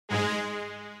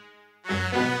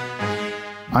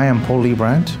I am Paul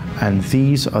Liebrandt, and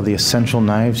these are the essential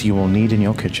knives you will need in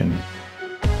your kitchen.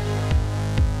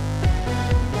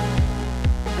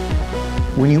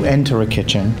 When you enter a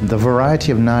kitchen, the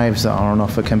variety of knives that are on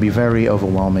offer can be very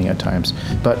overwhelming at times,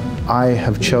 but I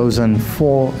have chosen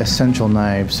 4 essential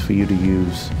knives for you to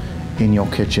use in your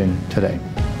kitchen today.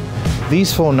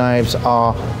 These 4 knives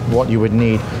are what you would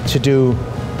need to do,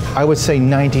 I would say,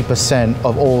 90%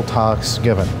 of all tasks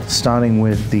given, starting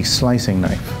with the slicing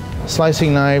knife.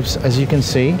 Slicing knives, as you can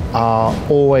see, are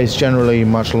always generally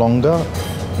much longer,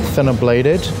 thinner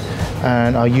bladed,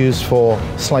 and are used for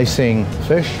slicing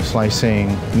fish,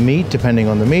 slicing meat, depending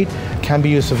on the meat. Can be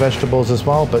used for vegetables as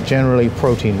well, but generally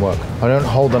protein work. I don't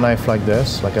hold the knife like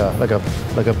this, like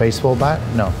a baseball bat.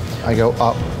 No, I go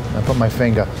up. I put my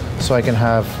finger so I can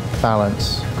have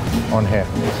balance on here.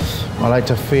 I like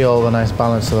to feel the nice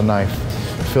balance of the knife,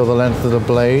 feel the length of the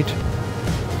blade,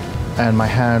 and my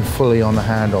hand fully on the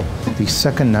handle. The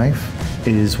second knife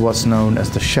is what's known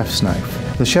as the chef's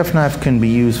knife. The chef knife can be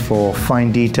used for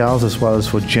fine details as well as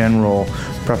for general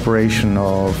preparation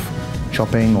of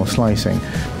chopping or slicing.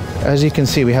 As you can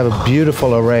see, we have a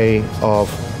beautiful array of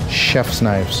chef's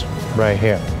knives right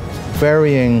here.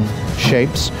 Varying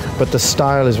shapes, but the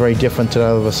style is very different to that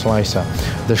of a slicer.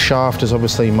 The shaft is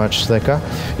obviously much thicker.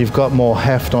 You've got more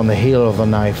heft on the heel of the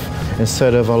knife.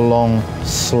 Instead of a long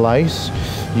slice,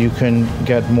 you can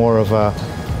get more of a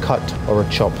cut or a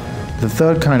chop. The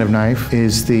third kind of knife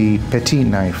is the petite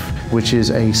knife, which is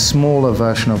a smaller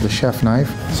version of the chef knife.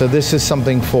 So this is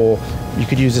something you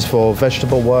could use this for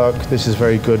vegetable work. This is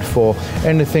very good for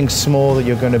anything small that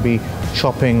you're going to be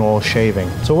chopping or shaving.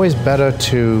 It's always better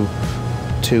to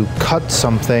cut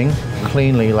something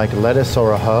cleanly, like lettuce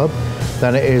or a herb,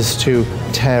 than it is to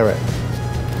tear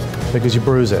it, because you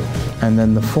bruise it. And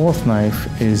then the fourth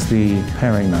knife is the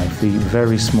paring knife, the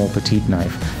very small petite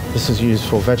knife. This is used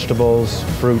for vegetables,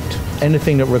 fruit,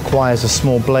 anything that requires a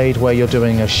small blade where you're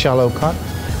doing a shallow cut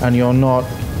and you're not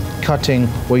cutting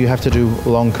where you have to do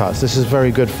long cuts. This is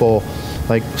very good for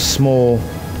like small,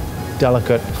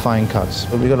 delicate, fine cuts.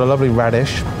 We've got a lovely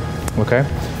radish, okay?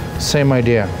 Same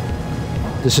idea.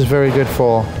 This is very good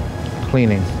for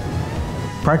cleaning.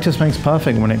 Practice makes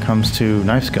perfect when it comes to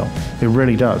knife skill. It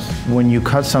really does. When you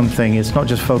cut something, it's not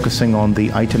just focusing on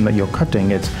the item that you're cutting,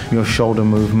 it's your shoulder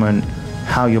movement,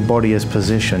 how your body is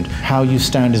positioned. How you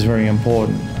stand is very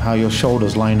important. How your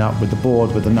shoulders line up with the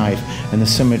board, with the knife, and the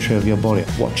symmetry of your body.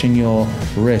 Watching your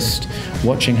wrist,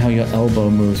 watching how your elbow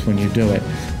moves when you do it.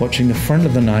 Watching the front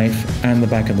of the knife and the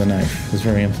back of the knife is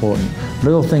very important.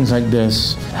 Little things like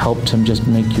this help to just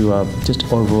make you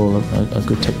just overall a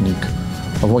good technique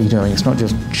of what you're doing. It's not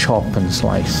just chop and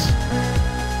slice.